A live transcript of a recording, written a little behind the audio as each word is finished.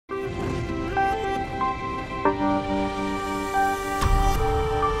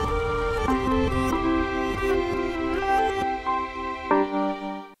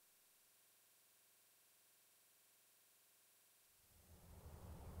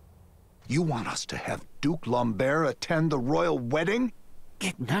You want us to have Duke Lambert attend the royal wedding?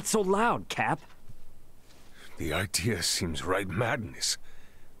 Not so loud, Cap. The idea seems right madness.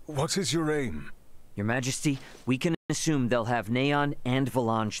 What is your aim? Your Majesty, we can assume they'll have Neon and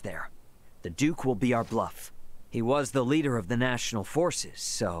Valange there. The Duke will be our bluff. He was the leader of the national forces,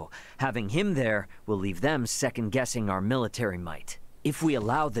 so having him there will leave them second-guessing our military might. If we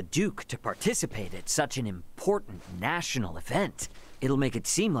allow the Duke to participate at such an important national event, it'll make it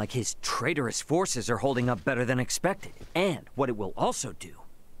seem like his traitorous forces are holding up better than expected. And what it will also do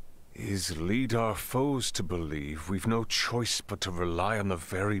is lead our foes to believe we've no choice but to rely on the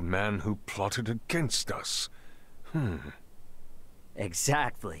very man who plotted against us.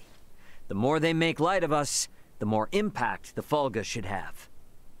 Exactly. The more they make light of us, the more impact the Fulga should have.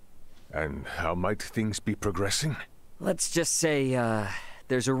 And how might things be progressing? Let's just say,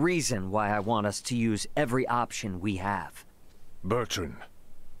 there's a reason why I want us to use every option we have. Bertrand.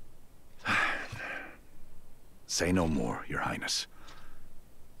 Say no more, Your Highness.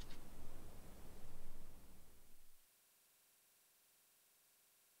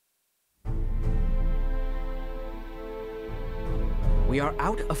 We are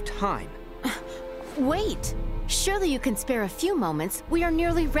out of time. Wait! Surely you can spare a few moments. We are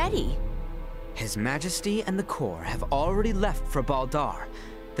nearly ready. His Majesty and the Corps have already left for Baldar.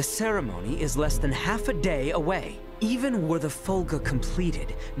 The ceremony is less than half a day away. Even were the Fulga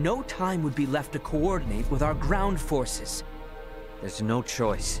completed, no time would be left to coordinate with our ground forces. There's no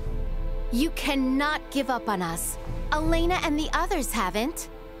choice. You cannot give up on us. Elena and the others haven't.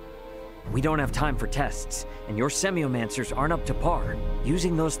 We don't have time for tests, and your semiomancers aren't up to par.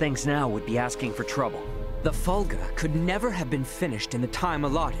 Using those things now would be asking for trouble. The Fulga could never have been finished in the time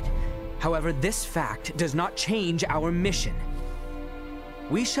allotted. However, this fact does not change our mission.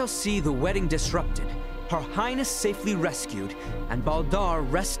 We shall see the wedding disrupted, Her Highness safely rescued, and Baldar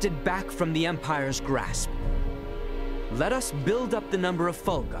wrested back from the Empire's grasp. Let us build up the number of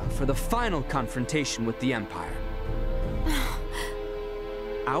Fulga for the final confrontation with the Empire.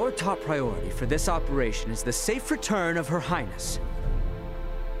 Our top priority for this operation is the safe return of Her Highness.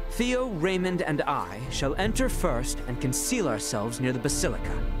 Theo, Raymond, and I shall enter first and conceal ourselves near the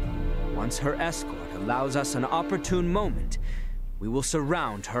Basilica. Once her escort allows us an opportune moment, we will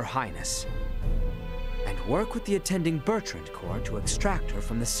surround Her Highness and work with the attending Bertrand Corps to extract her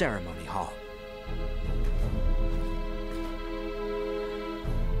from the ceremony hall.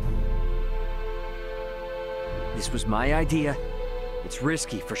 This was my idea. It's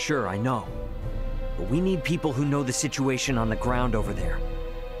risky for sure, I know. But we need people who know the situation on the ground over there.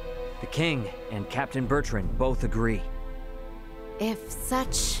 The King and Captain Bertrand both agree. If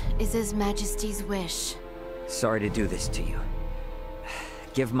such is His Majesty's wish. Sorry to do this to you.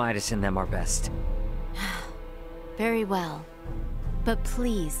 Give Midas and them our best. Very well. But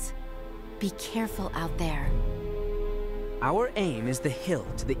please, be careful out there. Our aim is the hill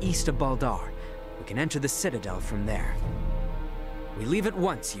to the east of Baldar. We can enter the Citadel from there. We leave at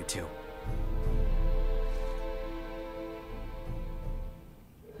once, you two.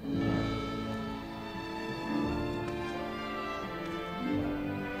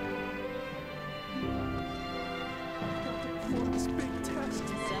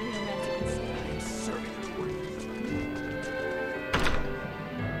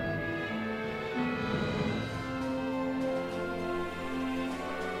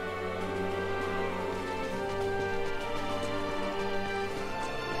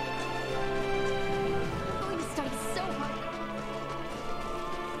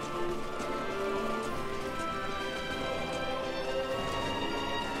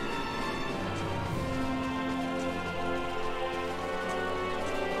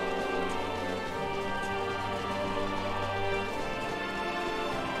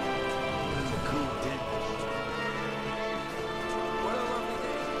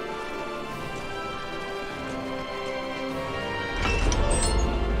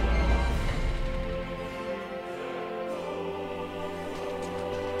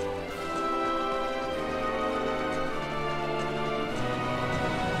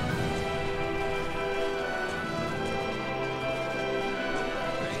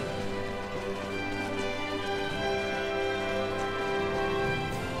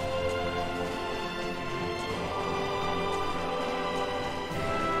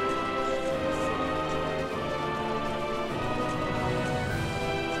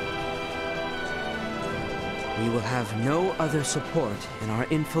 We will have no other support in our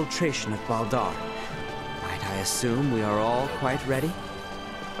infiltration of Baldar. Might I assume we are all quite ready?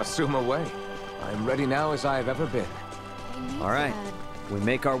 Assume away. I am ready now as I have ever been. All right. We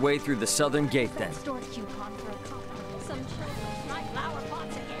make our way through the southern gate then.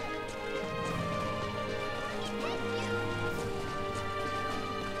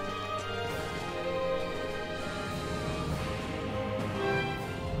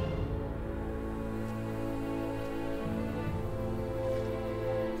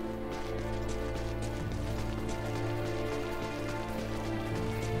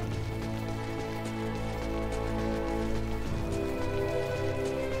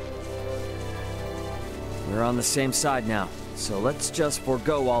 on the same side now, so let's just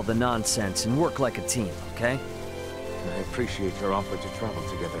forego all the nonsense and work like a team, okay? I appreciate your offer to travel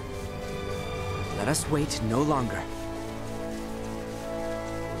together. Let us wait no longer.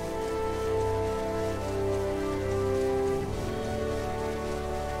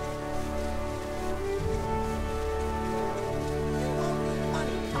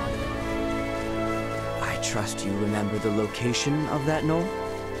 I trust you remember the location of that knoll?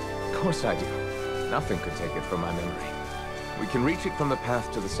 Of course I do. Nothing could take it from my memory. We can reach it from the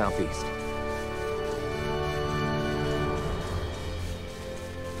path to the southeast.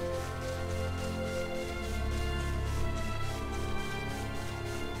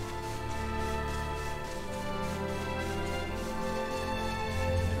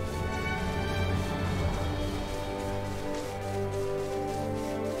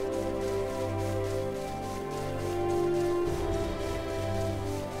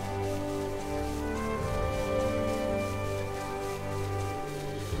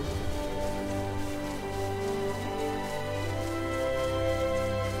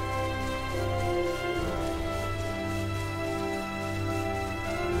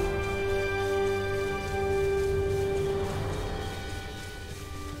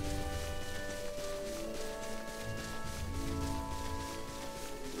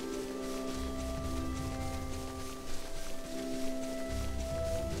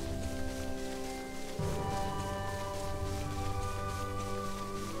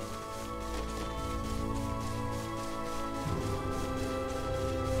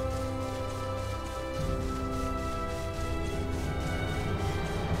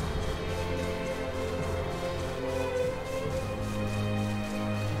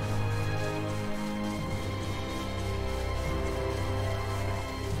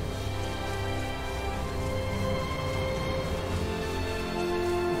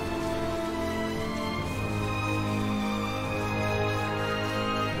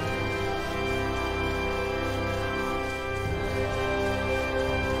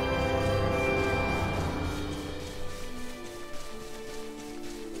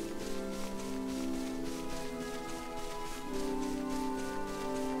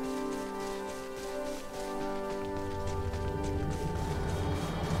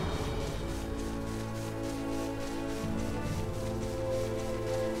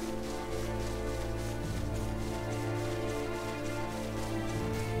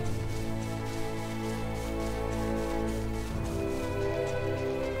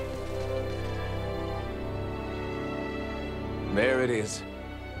 There it is.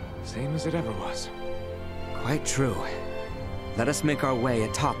 Same as it ever was. Quite true. Let us make our way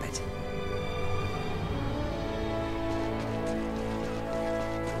atop it.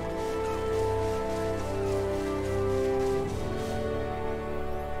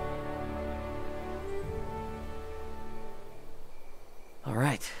 All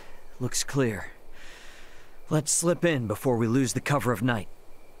right, looks clear. Let's slip in before we lose the cover of night.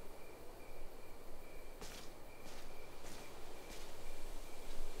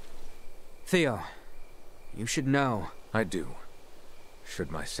 Theo, you should know. I do.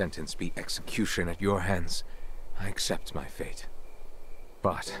 Should my sentence be execution at your hands, I accept my fate.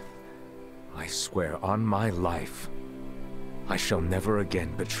 But I swear on my life, I shall never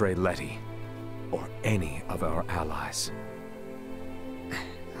again betray Letty or any of our allies.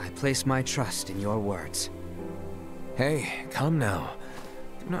 I place my trust in your words. Hey, come now.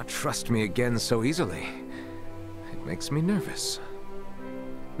 Do not trust me again so easily. It makes me nervous.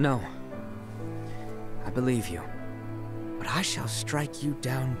 No. I believe you. But I shall strike you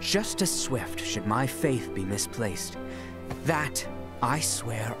down just as swift should my faith be misplaced. That I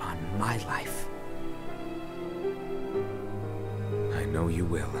swear on my life. I know you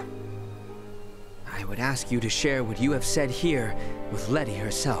will. I would ask you to share what you have said here with Letty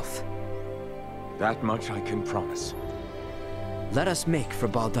herself. That much I can promise. Let us make for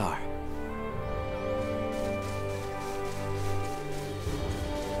Baldar.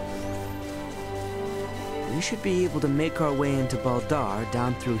 We should be able to make our way into Baldar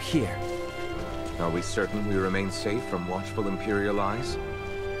down through here. Are we certain we remain safe from watchful Imperial eyes?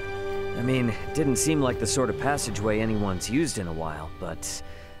 I mean, it didn't seem like the sort of passageway anyone's used in a while, but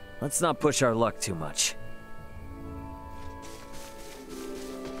let's not push our luck too much.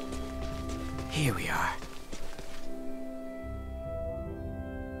 Here we are.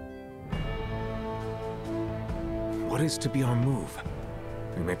 What is to be our move?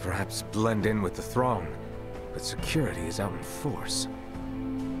 We may perhaps blend in with the throng, but security is out in force.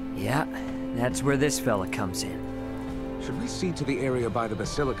 Yeah, that's where this fella comes in. Should we see to the area by the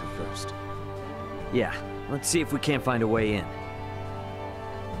Basilica first? Yeah, let's see if we can't find a way in.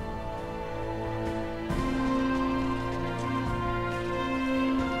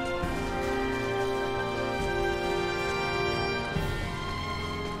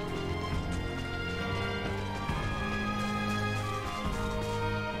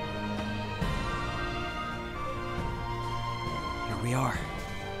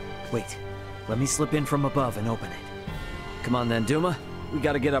 Wait, let me slip in from above and open it. Come on then, Duma. We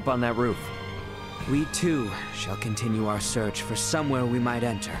gotta get up on that roof. We too shall continue our search for somewhere we might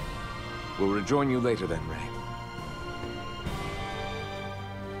enter. We'll rejoin you later then, Ray.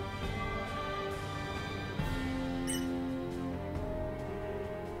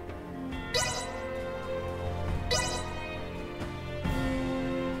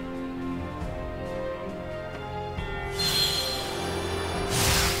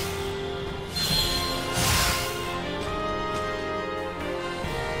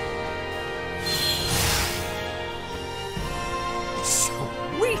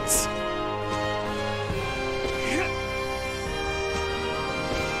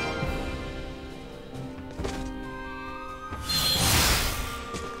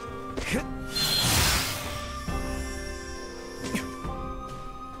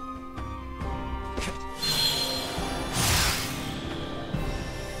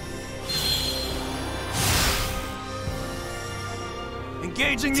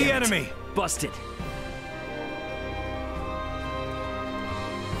 Engaging the enemy! Busted.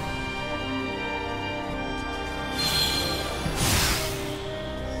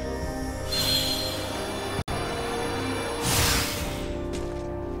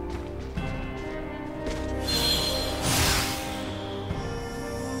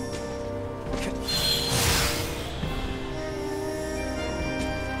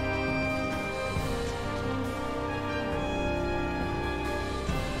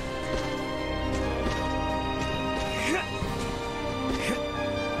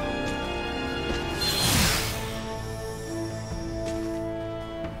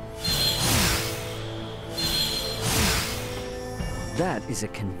 That is a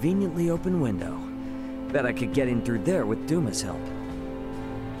conveniently open window. Bet I could get in through there with Duma's help.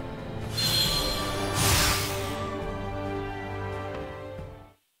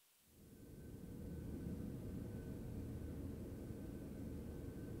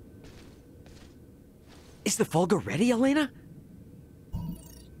 Is the Fulgur ready, Elena?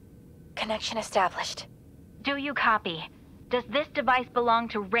 Connection established. Do you copy? Does this device belong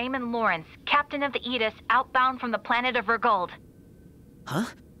to Raymond Lawrence, captain of the Aegis, outbound from the planet of Vergold? Huh?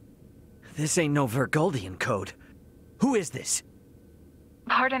 This ain't no Vergoldian code. Who is this?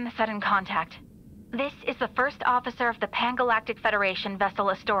 Pardon the sudden contact. This is the first officer of the Pan-Galactic Federation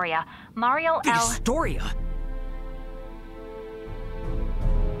vessel Astoria, Mario L. Astoria?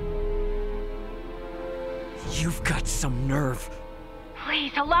 You've got some nerve.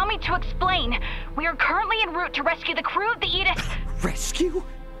 Please, allow me to explain. We are currently en route to rescue the crew of the Aegis. Rescue?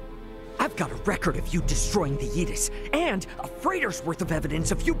 I've got a record of you destroying the Aegis, and a freighter's worth of evidence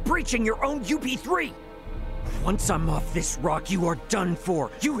of you breaching your own UP-3. Once I'm off this rock, you are done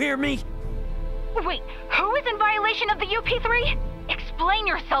for. You hear me? Wait, who is in violation of the UP-3? Explain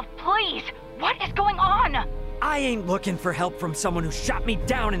yourself, please. What is going on? I ain't looking for help from someone who shot me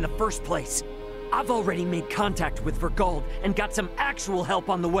down in the first place. I've already made contact with Vergold and got some actual help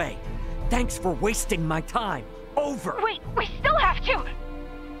on the way. Thanks for wasting my time. Over. Wait, we still have to...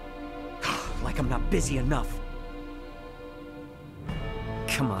 Like I'm not busy enough.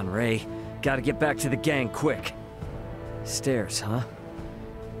 Come on, Ray. Gotta get back to the gang quick. Stairs, huh?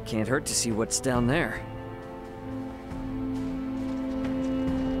 Can't hurt to see what's down there.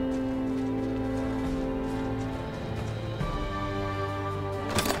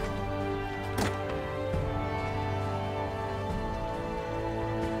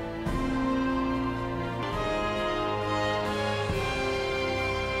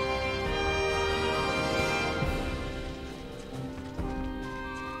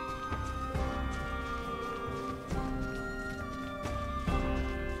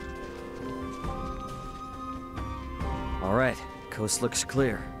 All right, coast looks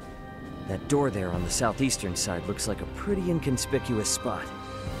clear. That door there on the southeastern side looks like a pretty inconspicuous spot.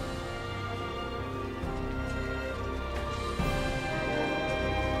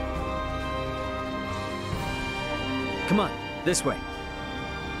 Come on, this way.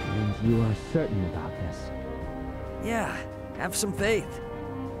 And you are certain about this? Yeah, have some faith.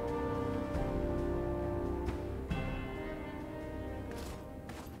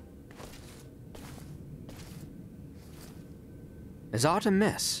 Is aught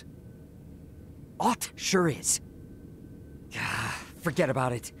amiss? Aught sure is. Forget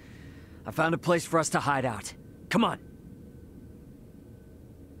about it. I found a place for us to hide out. Come on.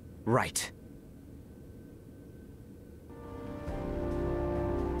 Right.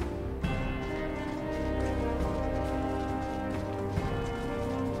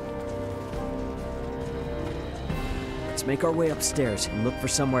 Let's make our way upstairs and look for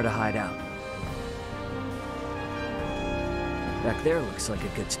somewhere to hide out. Back there looks like a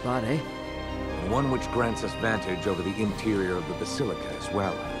good spot, eh? One which grants us vantage over the interior of the Basilica as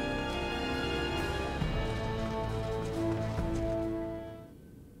well.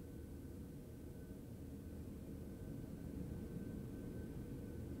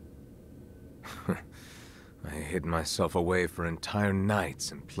 I hid myself away for entire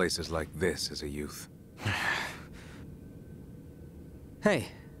nights in places like this as a youth. Hey,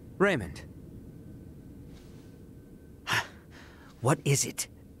 Raymond. What is it?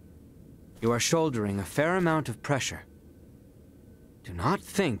 You are shouldering a fair amount of pressure. Do not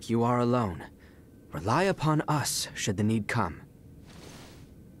think you are alone. Rely upon us should the need come.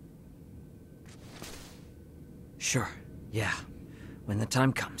 Sure, yeah. When the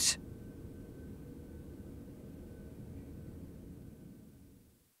time comes.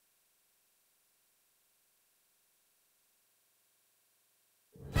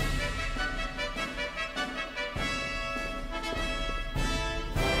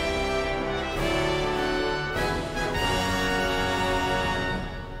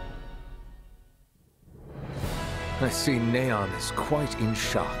 I see Neon is quite in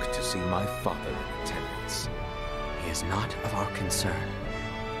shock to see my father in attendance. He is not of our concern.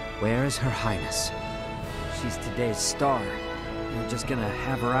 Where is Her Highness? She's today's star. We're just gonna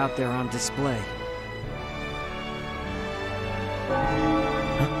have her out there on display.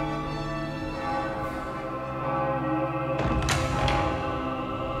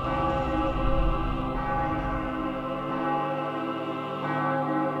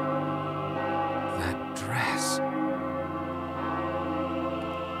 That dress.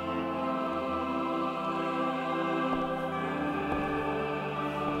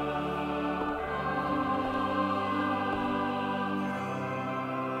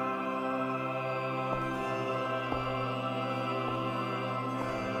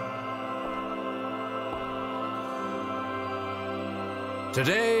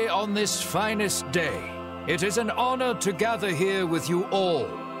 Today, on this finest day, it is an honor to gather here with you all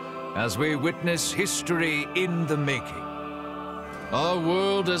as we witness history in the making. Our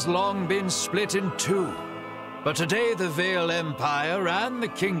world has long been split in two, but today the Vey'l Empire and the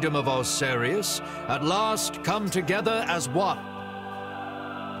Kingdom of Osirius at last come together as one.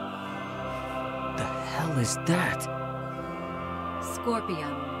 The hell is that?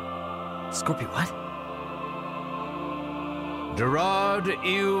 Scorpion. Scorpio what? Gerard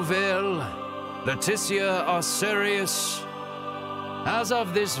Vey'l, Laeticia Osirius. As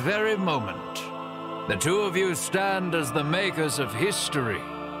of this very moment, the two of you stand as the makers of history,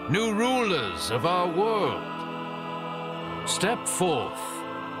 new rulers of our world. Step forth.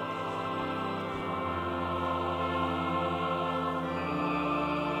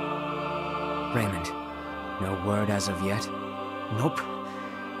 Raymond, no word as of yet? Nope.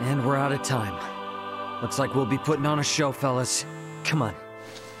 And we're out of time. Looks like we'll be putting on a show, fellas. Come on.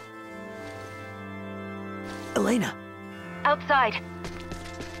 Elena! Outside.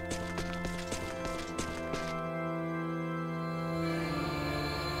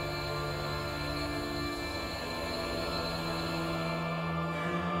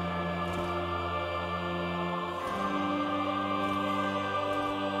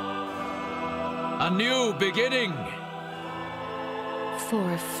 A new beginning.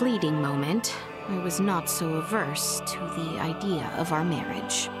 For a fleeting moment, I was not so averse to the idea of our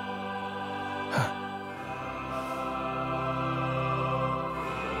marriage.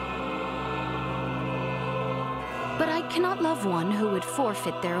 But I cannot love one who would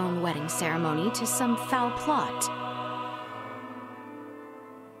forfeit their own wedding ceremony to some foul plot.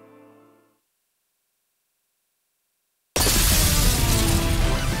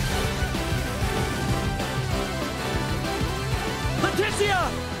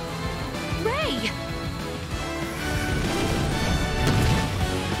 Laeticia! Ray!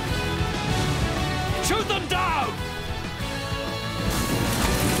 Shoot them down!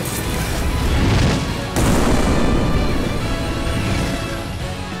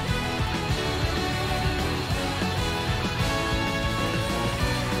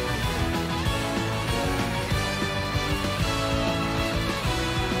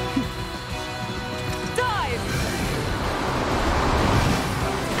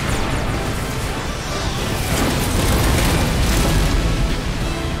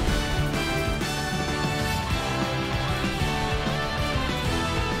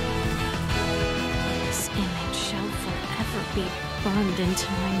 Be burned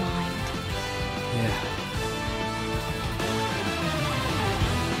into my mind. Yeah.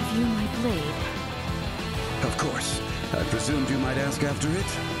 Have you my blade? Of course. I presumed you might ask after it.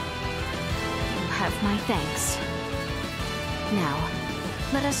 You have my thanks. Now,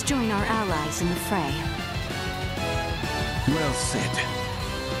 let us join our allies in the fray. Well said.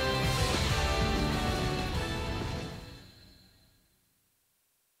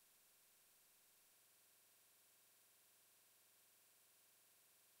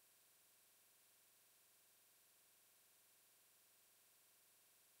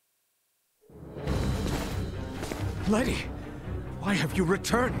 Letty, why have you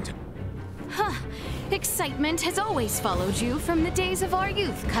returned? Huh. Excitement has always followed you from the days of our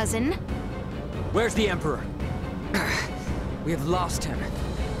youth, cousin. Where's the Emperor? We have lost him.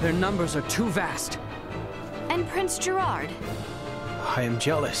 Their numbers are too vast. And Prince Gerard. I am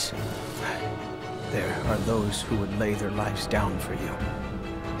jealous. There are those who would lay their lives down for you.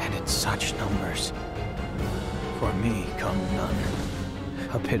 And in such numbers. For me come none.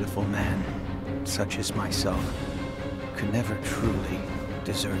 A pitiful man, such as myself, could never truly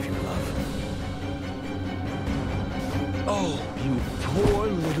deserve your love. Oh, you poor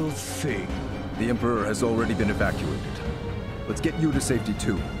little thing. The Emperor has already been evacuated. Let's get you to safety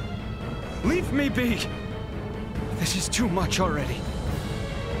too. Leave me be! This is too much already.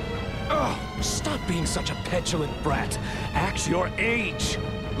 Oh, stop being such a petulant brat. Act your age.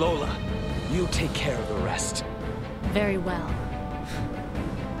 Lola, you take care of the rest. Very well.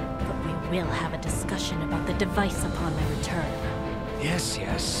 But we will have a discussion about the device upon my return. Yes,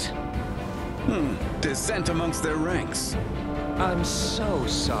 yes. Dissent amongst their ranks. I'm so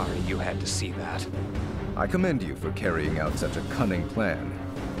sorry you had to see that. I commend you for carrying out such a cunning plan,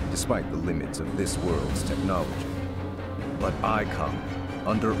 despite the limits of this world's technology. But I come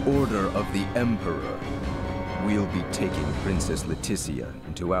under order of the Emperor. We'll be taking Princess Laeticia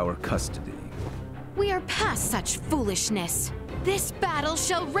into our custody. We are past such foolishness. This battle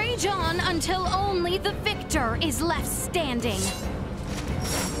shall rage on until only the victor is left standing.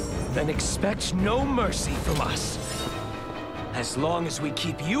 Then expect no mercy from us. As long as we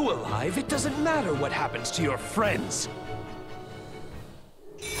keep you alive, it doesn't matter what happens to your friends.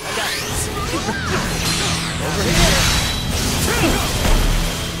 I got this. Over here.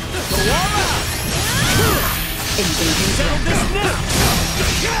 Go all out. Engaging. Settle this now.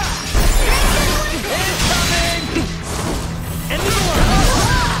 Incoming. End of the world.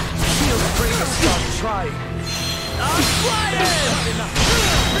 Feel free to stop trying. I'm flying.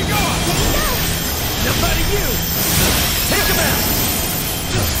 Here we go. Enough out of you. Take him out!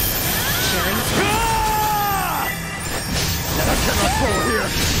 I cannot fall here!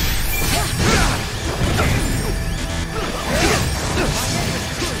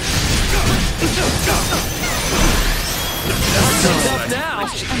 Now!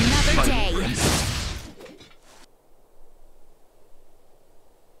 Another day.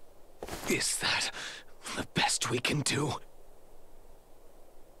 Is that the best we can do?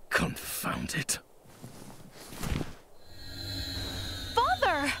 Confound it.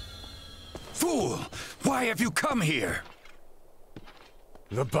 Father! Fool! Why have you come here?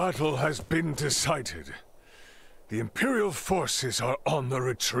 The battle has been decided. The Imperial forces are on the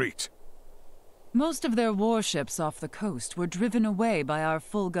retreat. Most of their warships off the coast were driven away by our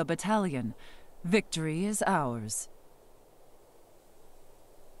Fulga battalion. Victory is ours.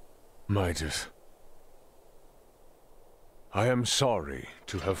 Midas, I am sorry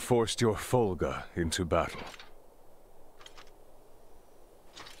to have forced your Fulga into battle.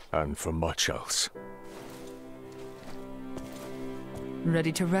 And for much else.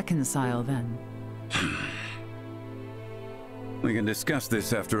 Ready to reconcile, then? We can discuss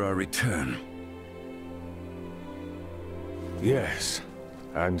this after our return. Yes,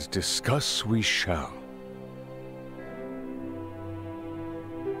 and discuss we shall.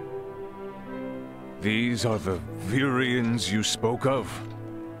 These are the Virians you spoke of?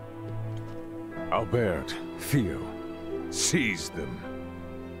 Albert, Theo, seize them.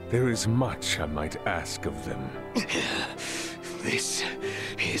 There is much I might ask of them. This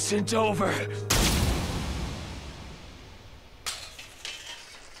isn't over.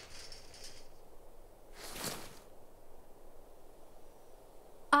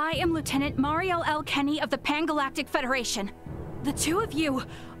 I am Lieutenant Mariel L. Kenny of the Pan-Galactic Federation. The two of you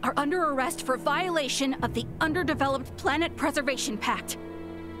are under arrest for violation of the Underdeveloped Planet Preservation Pact.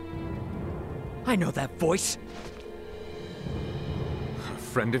 I know that voice. A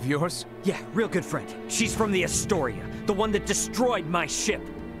friend of yours? Yeah, real good friend. She's from the Astoria, the one that destroyed my ship.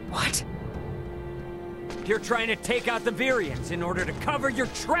 What? You're trying to take out the Virians in order to cover your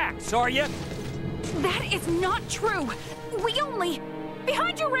tracks, are you? That is not true. We only...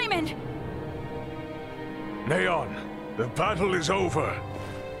 Behind you, Raymond! Neon, the battle is over.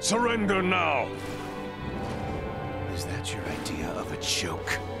 Surrender now. Is that your idea of a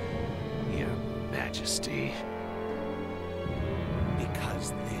joke, Your Majesty?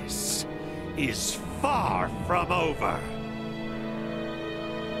 Because this is far from over.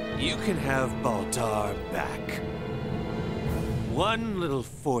 You can have Baltar back. One little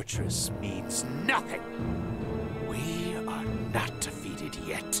fortress means nothing. We are not defeated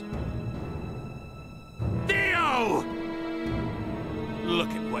yet. Theo! Look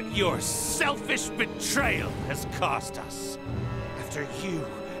at what your selfish betrayal has cost us. After you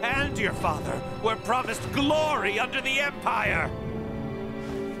and your father were promised glory under the Empire.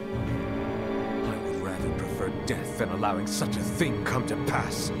 I would rather prefer death than allowing such a thing come to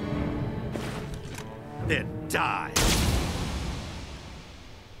pass. Then die.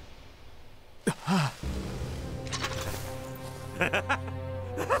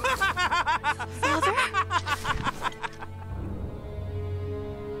 Father?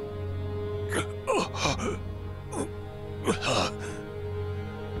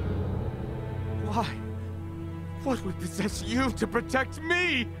 Why? What would possess you to protect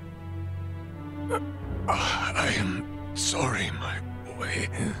me? I am sorry, my boy.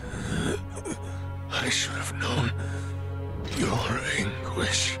 I should have known your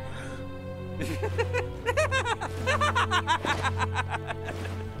anguish.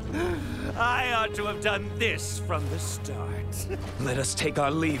 I ought to have done this from the start. Let us take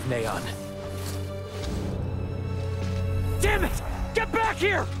our leave, Neon. Damn it! Get back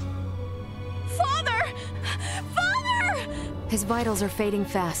here! Father! Father! His vitals are fading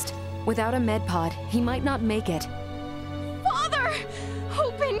fast. Without a med pod, he might not make it. Father!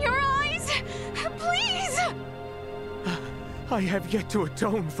 Open your eyes! Please! I have yet to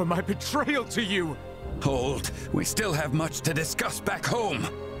atone for my betrayal to you. Hold. We still have much to discuss back home.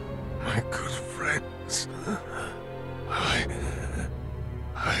 My good friends, I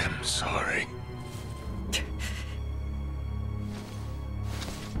am sorry.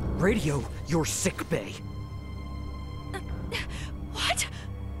 Radio your sick bay. What?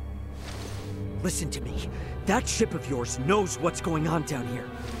 Listen to me. That ship of yours knows what's going on down here.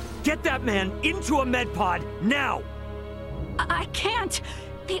 Get that man into a med pod now! I can't!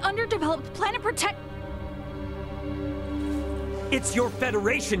 The underdeveloped planet protect... It's your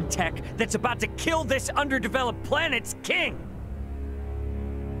Federation tech that's about to kill this underdeveloped planet's king!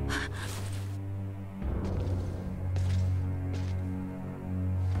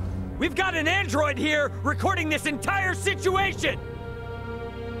 We've got an android here recording this entire situation!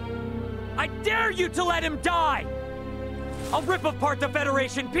 I dare you to let him die! I'll rip apart the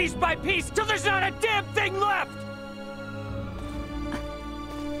Federation piece by piece till there's not a damn thing left!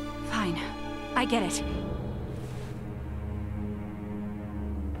 Fine. I get it.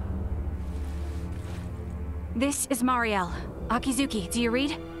 This is Mariel. Akizuki, do you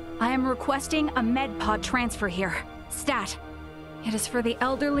read? I am requesting a med pod transfer here. Stat. It is for the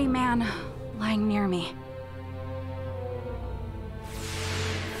elderly man lying near me.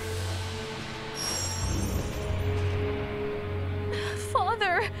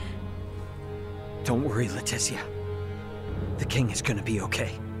 Father! Don't worry, Laeticia. The king is gonna be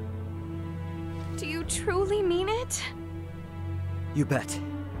okay. Do you truly mean it? You bet.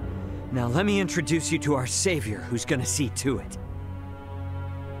 Now let me introduce you to our savior who's gonna see to it.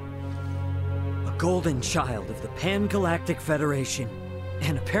 A golden child of the Pan-Galactic Federation,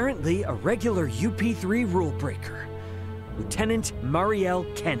 and apparently a regular UP3 rule breaker, Lieutenant Mariel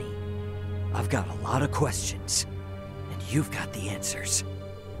Kenny. I've got a lot of questions, and you've got the answers.